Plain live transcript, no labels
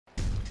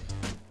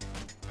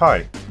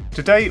Hi,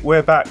 today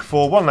we're back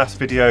for one last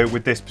video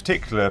with this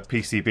particular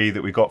PCB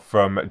that we got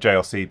from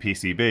JLC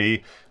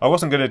PCB. I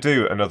wasn't going to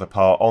do another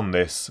part on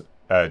this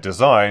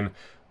design,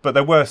 but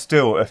there were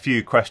still a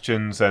few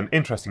questions and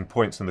interesting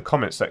points in the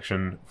comment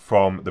section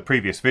from the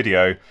previous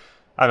video,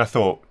 and I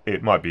thought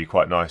it might be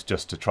quite nice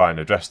just to try and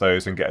address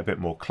those and get a bit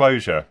more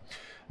closure.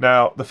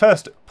 Now, the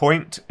first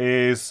point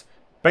is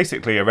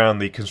basically around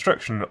the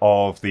construction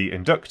of the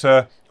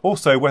inductor,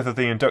 also whether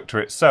the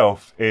inductor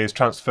itself is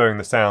transferring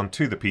the sound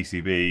to the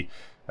PCB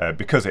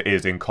because it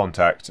is in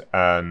contact,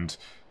 and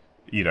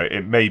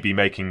it may be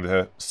making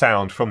the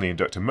sound from the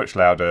inductor much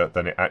louder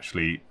than it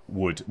actually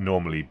would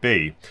normally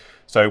be.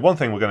 So one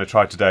thing we're going to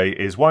try today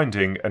is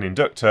winding an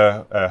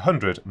inductor, a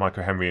 100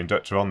 microhenry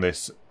inductor on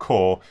this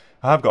core.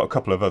 I have got a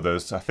couple of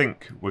others. I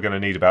think we're going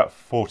to need about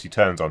 40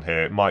 turns on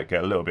here. It might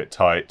get a little bit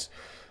tight,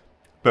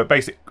 but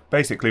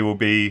basically we'll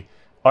be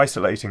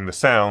isolating the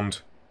sound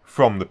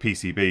from the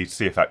PCB to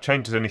see if that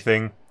changes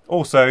anything.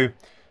 Also,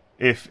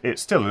 if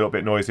it's still a little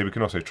bit noisy, we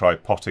can also try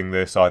potting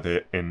this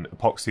either in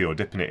epoxy or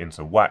dipping it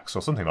into wax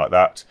or something like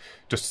that,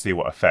 just to see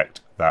what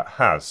effect that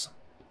has.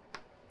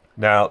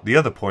 Now, the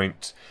other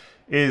point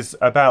is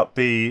about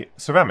the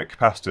ceramic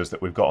capacitors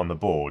that we've got on the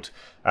board,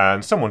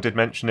 and someone did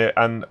mention it,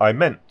 and I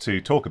meant to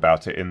talk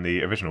about it in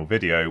the original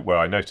video where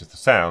I noticed the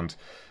sound.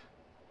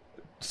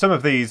 Some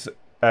of these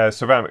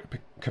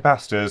ceramic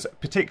capacitors,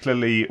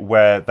 particularly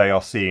where they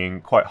are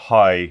seeing quite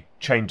high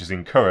changes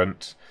in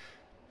current,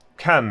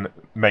 can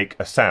make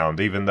a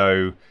sound, even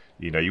though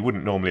you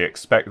wouldn't normally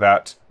expect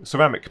that.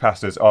 Ceramic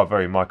capacitors are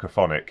very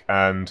microphonic,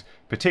 and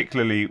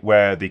particularly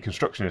where the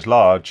construction is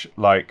large,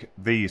 like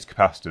these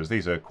capacitors.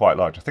 These are quite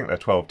large. I think they're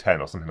 1210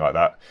 or something like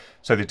that.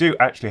 So they do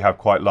actually have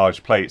quite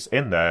large plates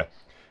in there,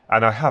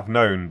 and I have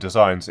known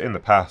designs in the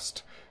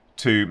past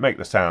to make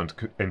the sound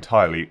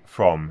entirely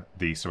from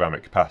the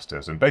ceramic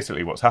capacitors. And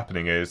basically what's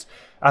happening is,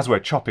 as we're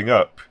chopping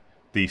up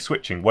the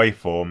switching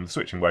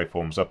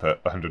waveform's up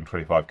at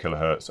 125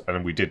 kilohertz,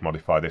 and we did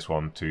modify this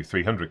one to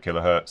 300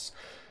 kilohertz.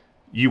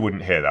 You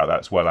wouldn't hear that,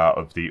 that's well out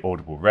of the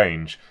audible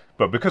range.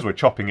 But because we're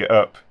chopping it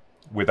up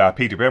with our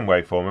PWM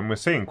waveform, and we're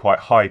seeing quite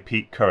high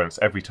peak currents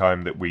every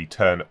time that we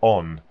turn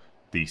on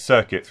the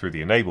circuit through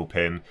the enable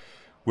pin,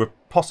 we're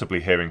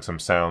possibly hearing some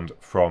sound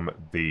from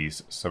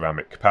these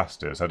ceramic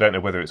capacitors. I don't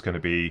know whether it's going to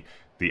be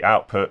the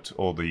output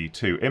or the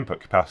two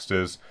input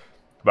capacitors,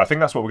 but I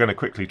think that's what we're going to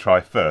quickly try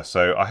first.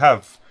 So I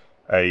have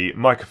a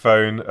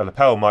microphone, a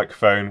lapel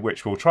microphone,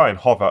 which will try and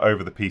hover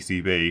over the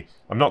PCB.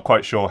 I'm not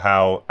quite sure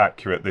how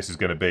accurate this is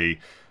going to be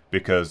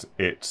because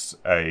it's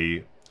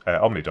a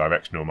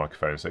omnidirectional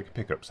microphone, so it can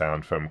pick up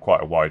sound from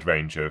quite a wide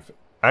range of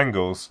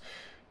angles.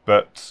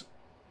 But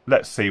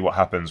let's see what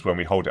happens when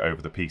we hold it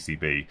over the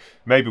PCB.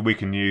 Maybe we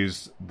can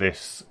use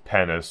this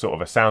pen as sort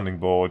of a sounding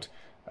board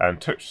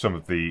and touch some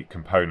of the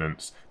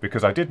components,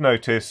 because I did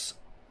notice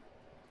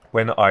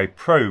when I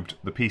probed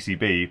the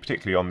PCB,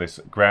 particularly on this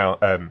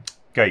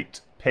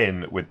gate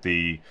pin with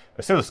the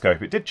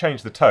oscilloscope, it did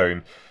change the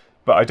tone,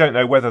 but I don't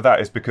know whether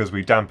that is because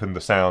we dampened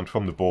the sound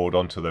from the board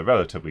onto the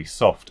relatively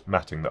soft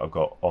matting that I've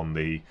got on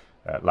the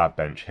lab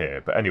bench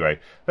here. But anyway,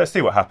 let's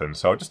see what happens.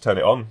 So I'll just turn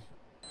it on.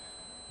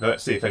 Now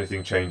let's see if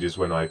anything changes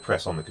when I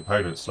press on the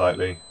components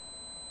slightly.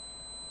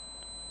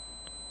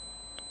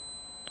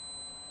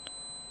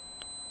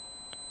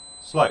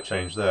 Slight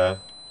change there.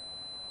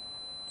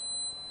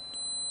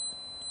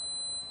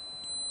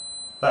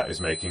 That is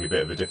making a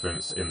bit of a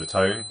difference in the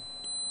tone.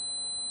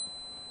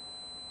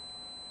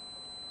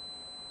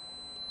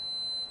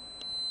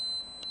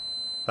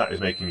 That is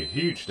making a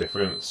huge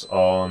difference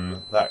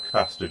on that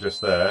capacitor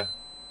just there.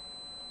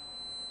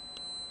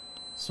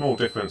 Small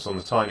difference on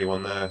the tiny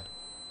one there,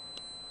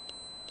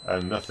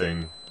 and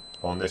nothing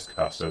on this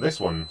capacitor. This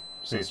one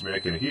seems to be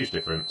making a huge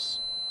difference.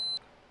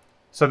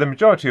 So the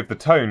majority of the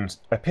tone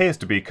appears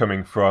to be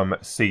coming from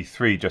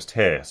C3 just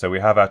here. So we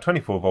have our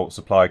 24 volt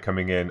supply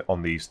coming in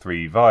on these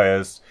three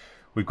vias.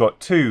 We've got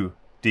two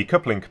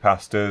decoupling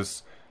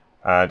capacitors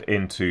and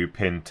into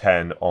pin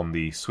 10 on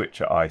the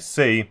switcher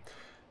IC.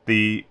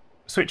 The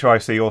switcher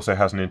IC also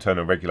has an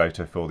internal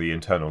regulator for the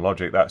internal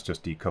logic. That's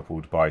just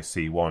decoupled by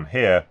C1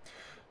 here.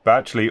 But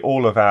actually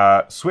all of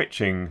our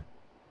switching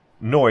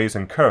noise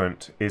and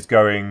current is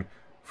going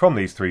from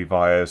these three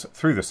vias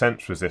through the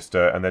sense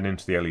resistor and then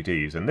into the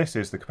LEDs, and this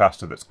is the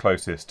capacitor that's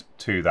closest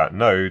to that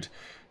node.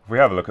 If we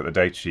have a look at the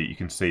datasheet, you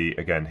can see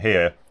again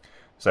here,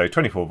 so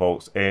 24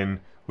 volts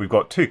in, we've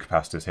got two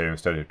capacitors here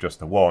instead of just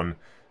the one,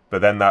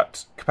 but then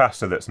that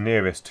capacitor that's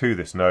nearest to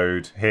this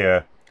node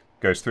here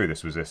goes through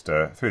this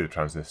resistor, through the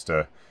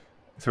transistor,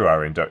 through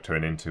our inductor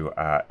and into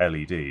our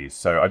LEDs.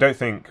 So I don't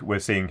think we're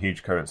seeing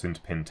huge currents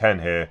into pin 10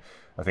 here.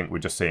 I think we're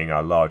just seeing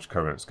our large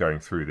currents going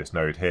through this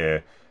node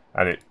here,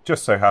 and it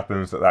just so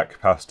happens that that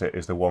capacitor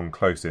is the one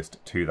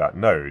closest to that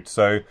node.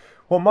 So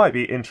what might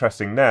be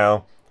interesting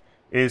now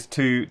is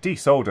to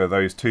desolder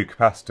those two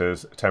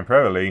capacitors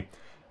temporarily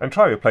and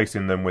try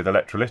replacing them with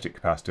electrolytic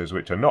capacitors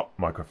which are not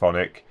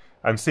microphonic,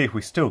 and see if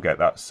we still get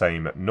that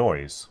same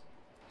noise.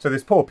 So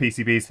this poor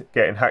PCB's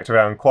getting hacked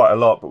around quite a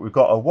lot, but we've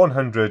got a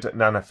 100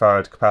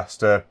 nanofarad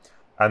capacitor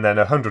and then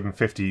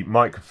 150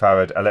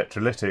 microfarad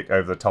electrolytic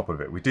over the top of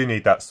it. We do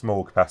need that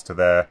small capacitor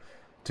there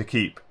to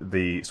keep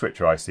the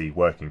switcher IC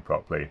working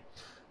properly.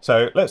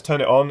 So let's turn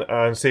it on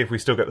and see if we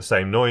still get the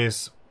same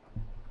noise.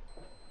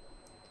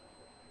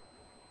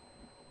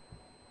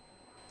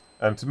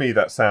 And to me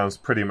that sounds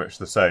pretty much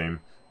the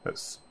same.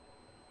 Let's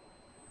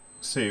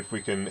see if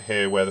we can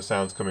hear where the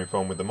sound's coming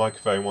from with the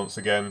microphone once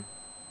again.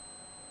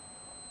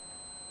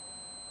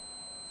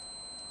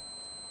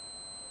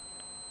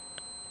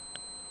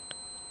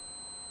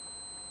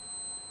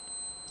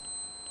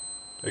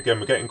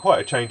 Again, we're getting quite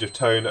a change of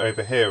tone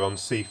over here on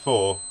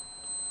C4.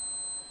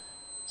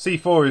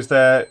 C4 is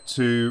there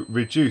to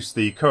reduce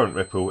the current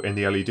ripple in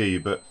the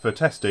LED, but for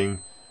testing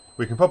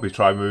we can probably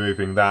try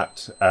removing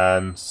that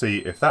and see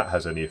if that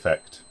has any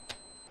effect.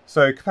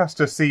 So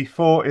capacitor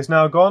C4 is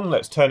now gone.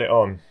 Let's turn it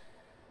on.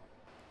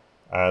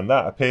 And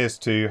that appears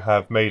to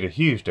have made a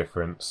huge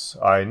difference.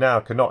 I now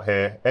cannot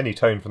hear any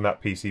tone from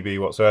that PCB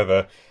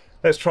whatsoever.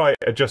 Let's try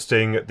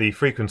adjusting the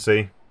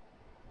frequency.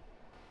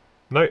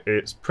 No,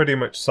 it's pretty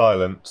much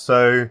silent.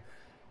 So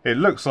it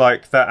looks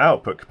like that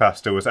output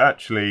capacitor was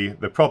actually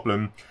the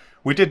problem.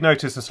 We did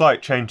notice a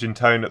slight change in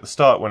tone at the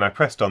start when I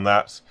pressed on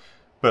that,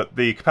 but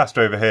the capacitor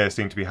over here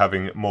seemed to be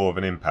having more of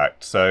an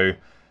impact. So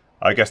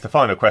I guess the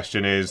final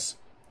question is,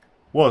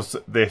 was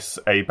this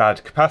a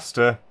bad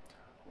capacitor,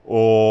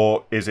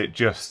 or is it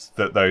just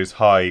that those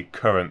high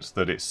currents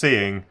that it's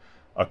seeing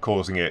are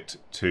causing it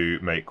to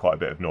make quite a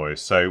bit of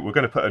noise? So we're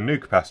going to put a new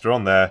capacitor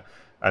on there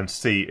and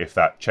see if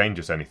that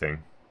changes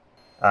anything.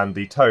 And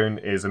the tone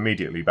is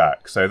immediately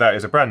back. So that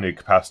is a brand new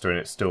capacitor and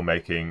it's still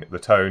making the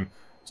tone.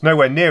 It's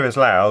nowhere near as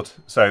loud,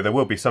 so there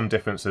will be some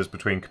differences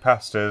between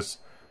capacitors,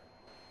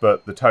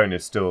 but the tone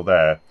is still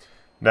there.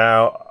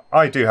 Now,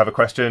 I do have a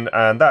question,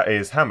 and that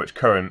is how much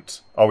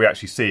current are we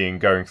actually seeing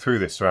going through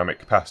this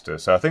ceramic capacitor?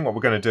 So I think what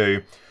we're going to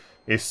do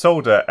is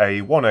solder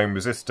a 1 ohm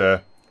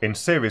resistor in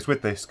series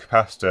with this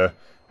capacitor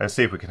and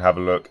see if we can have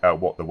a look at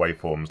what the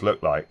waveforms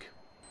look like.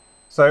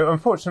 So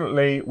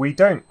unfortunately we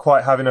don't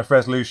quite have enough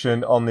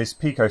resolution on this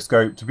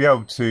picoscope to be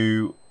able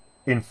to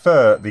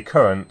infer the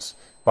current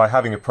by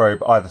having a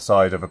probe either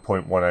side of a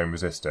 0.1 ohm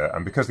resistor,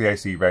 and because the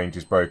AC range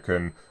is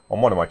broken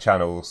on one of my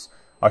channels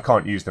I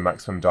can't use the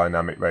maximum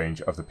dynamic range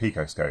of the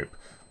picoscope.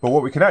 But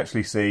what we can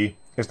actually see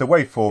is the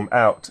waveform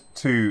out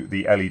to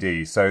the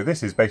LED. So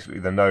this is basically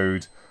the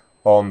node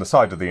on the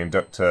side of the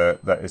inductor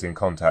that is in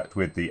contact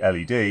with the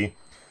LED,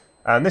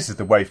 and this is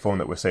the waveform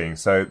that we're seeing.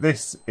 So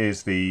this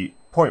is the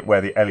point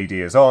where the LED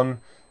is on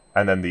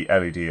and then the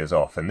LED is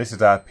off, and this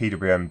is our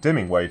PWM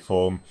dimming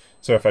waveform.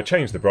 So if I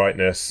change the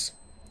brightness,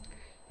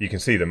 you can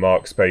see the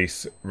mark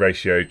space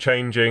ratio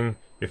changing.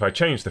 If I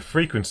change the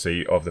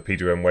frequency of the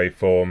PWM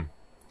waveform,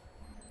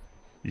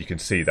 you can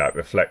see that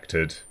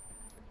reflected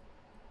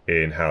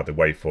in how the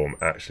waveform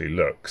actually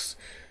looks.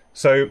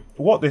 So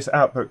what this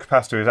output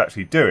capacitor is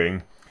actually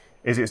doing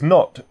is it's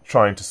not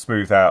trying to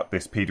smooth out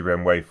this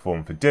PWM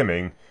waveform for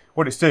dimming.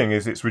 What it's doing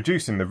is it's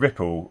reducing the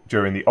ripple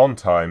during the on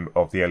time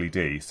of the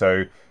LED.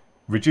 So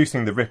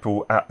reducing the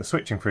ripple at the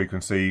switching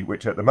frequency,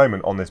 which at the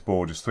moment on this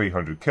board is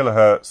 300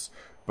 kilohertz,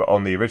 but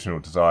on the original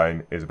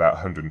design is about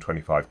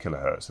 125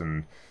 kilohertz.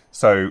 And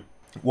so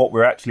what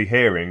we're actually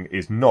hearing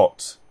is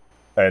not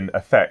an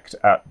effect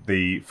at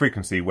the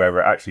frequency where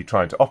we're actually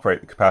trying to operate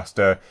the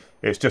capacitor.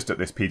 It's just at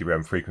this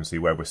PWM frequency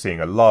where we're seeing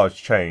a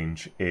large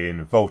change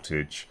in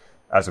voltage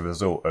as a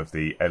result of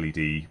the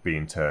LED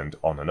being turned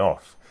on and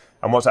off.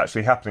 And what's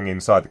actually happening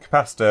inside the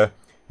capacitor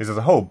is there's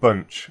a whole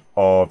bunch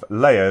of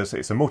layers.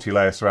 It's a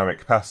multi-layer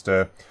ceramic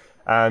capacitor,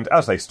 and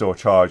as they store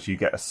charge you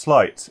get a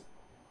slight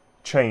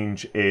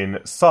change in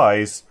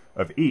size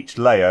of each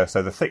layer,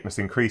 so the thickness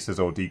increases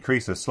or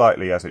decreases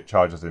slightly as it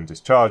charges and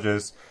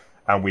discharges,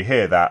 and we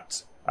hear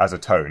that as a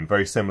tone,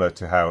 very similar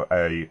to how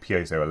a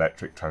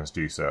piezoelectric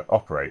transducer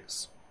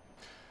operates.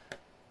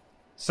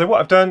 So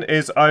what I've done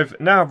is I've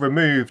now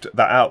removed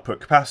that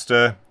output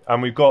capacitor,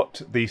 and we've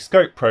got the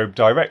scope probe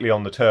directly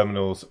on the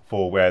terminals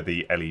for where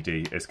the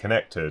LED is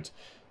connected.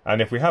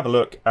 And if we have a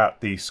look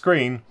at the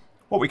screen,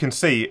 what we can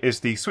see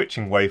is the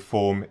switching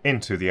waveform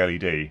into the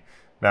LED.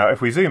 Now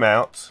if we zoom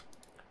out,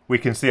 we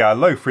can see our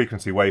low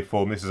frequency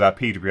waveform. This is our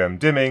PWM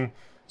dimming.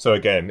 So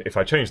again, if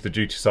I change the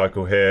duty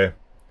cycle here,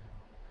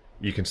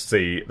 you can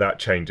see that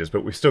changes,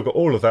 but we've still got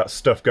all of that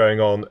stuff going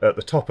on at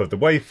the top of the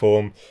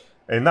waveform,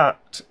 and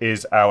that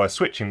is our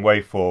switching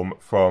waveform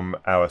from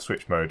our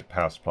switch mode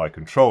power supply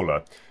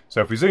controller.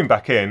 So if we zoom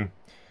back in,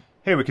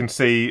 here we can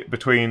see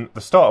between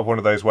the start of one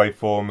of those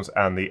waveforms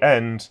and the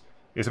end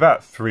is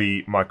about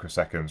 3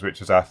 microseconds,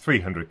 which is our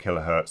 300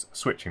 kilohertz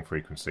switching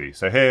frequency.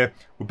 So here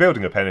we're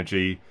building up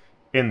energy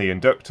in the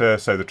inductor,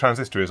 so the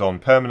transistor is on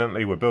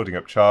permanently, we're building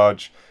up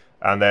charge,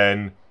 and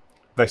then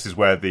this is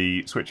where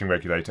the switching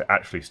regulator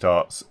actually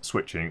starts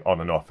switching on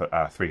and off at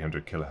our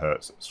 300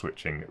 kilohertz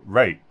switching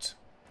rate.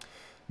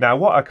 Now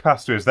what our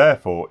capacitor is there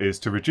for is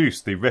to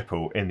reduce the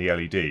ripple in the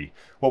LED.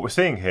 What we're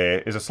seeing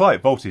here is a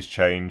slight voltage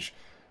change,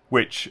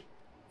 which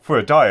for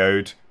a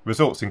diode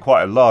results in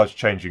quite a large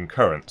change in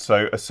current.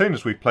 So as soon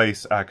as we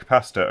place our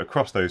capacitor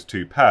across those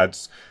two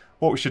pads,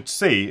 what we should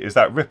see is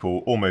that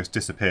ripple almost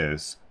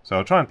disappears. So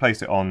I'll try and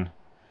place it on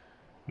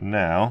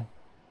now.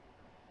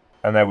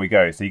 And there we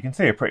go. So you can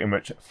see a pretty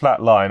much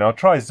flat line. I'll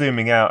try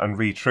zooming out and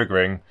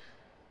re-triggering.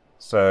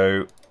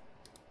 So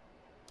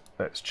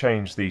let's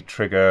change the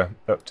trigger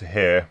up to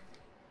here.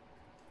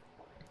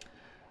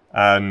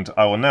 And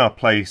I will now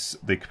place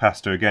the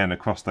capacitor again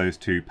across those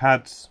two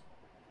pads.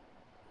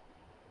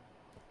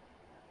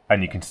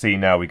 And you can see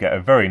now we get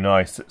a very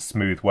nice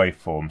smooth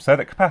waveform. So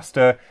the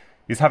capacitor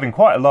is having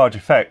quite a large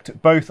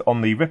effect both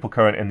on the ripple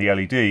current in the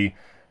LED,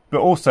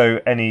 but also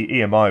any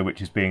EMI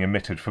which is being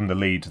emitted from the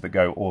leads that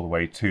go all the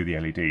way to the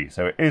LED.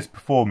 So it is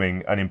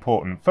performing an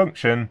important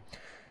function.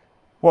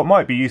 What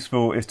might be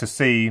useful is to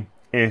see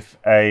if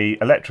a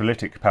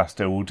electrolytic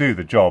capacitor will do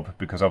the job,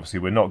 because obviously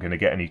we're not going to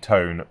get any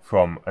tone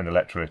from an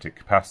electrolytic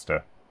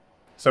capacitor.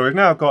 So we've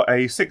now got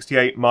a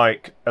 68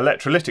 mic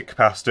electrolytic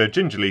capacitor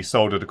gingerly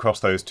soldered across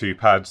those two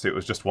pads. It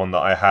was just one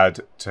that I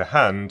had to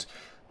hand.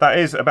 That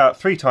is about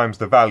 3 times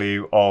the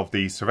value of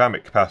the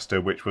ceramic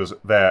capacitor which was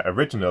there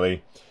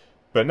originally.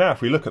 But now if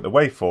we look at the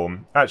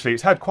waveform, actually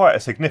it's had quite a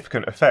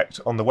significant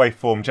effect on the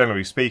waveform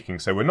generally speaking,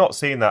 so we're not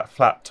seeing that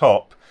flat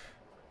top.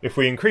 If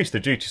we increase the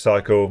duty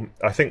cycle,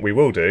 I think we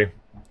will do.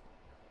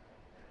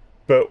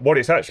 But what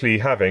it's actually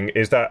having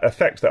is that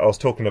effect that I was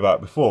talking about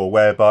before,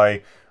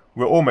 whereby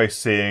we're almost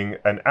seeing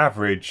an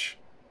average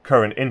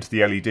current into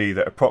the LED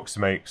that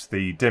approximates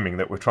the dimming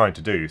that we're trying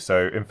to do.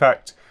 So in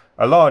fact,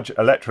 a large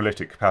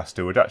electrolytic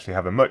capacitor would actually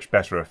have a much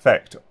better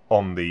effect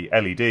on the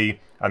LED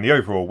and the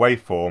overall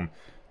waveform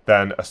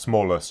than a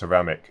smaller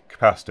ceramic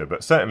capacitor.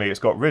 But certainly it's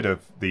got rid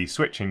of the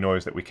switching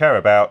noise that we care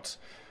about,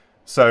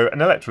 so an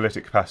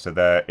electrolytic capacitor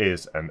there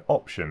is an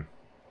option.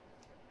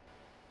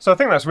 So I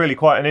think that's really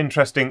quite an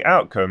interesting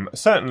outcome.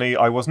 Certainly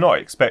I was not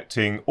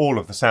expecting all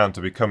of the sound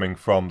to be coming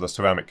from the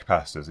ceramic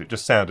capacitors. It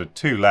just sounded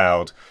too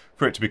loud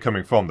for it to be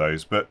coming from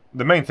those. But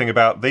the main thing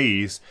about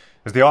these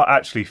is they are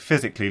actually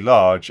physically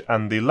large,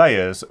 and the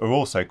layers are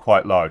also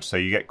quite large. So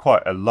you get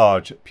quite a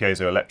large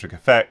piezoelectric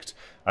effect,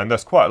 and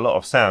thus quite a lot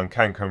of sound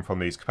can come from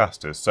these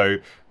capacitors. So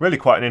really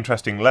quite an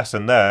interesting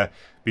lesson there.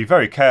 Be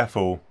very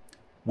careful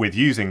with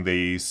using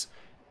these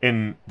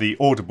in the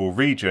audible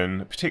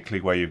region, particularly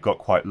where you've got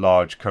quite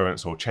large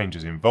currents or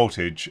changes in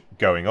voltage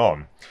going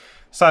on.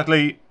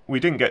 Sadly, we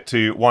didn't get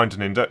to wind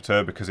an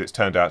inductor because it's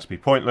turned out to be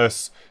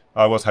pointless.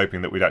 I was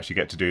hoping that we'd actually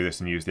get to do this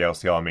and use the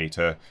LCR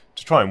meter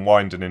to try and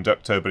wind an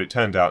inductor, but it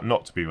turned out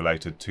not to be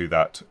related to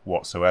that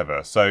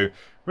whatsoever. So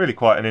really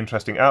quite an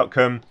interesting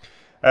outcome.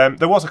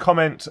 There was a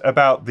comment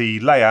about the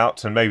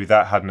layout, and maybe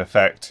that had an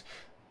effect.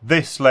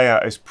 This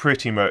layout is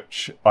pretty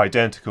much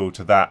identical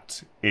to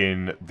that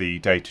in the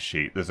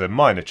datasheet. There's a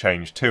minor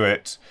change to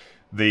it.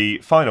 The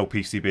final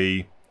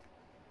PCB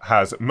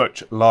has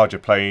much larger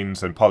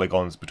planes and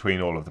polygons between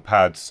all of the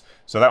pads,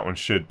 so that one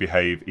should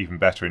behave even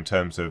better in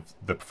terms of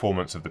the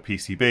performance of the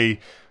PCB,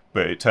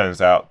 but it turns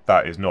out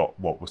that is not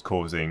what was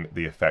causing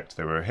the effect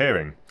that we're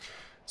hearing.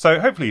 So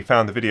hopefully you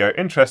found the video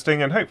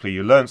interesting, and hopefully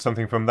you learned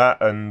something from that,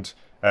 and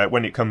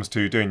when it comes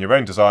to doing your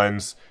own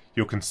designs,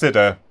 you'll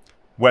consider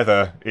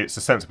whether it's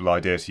a sensible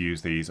idea to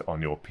use these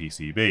on your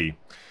PCB.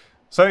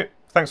 So,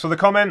 thanks for the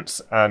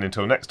comments, and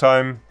until next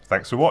time,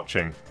 thanks for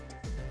watching.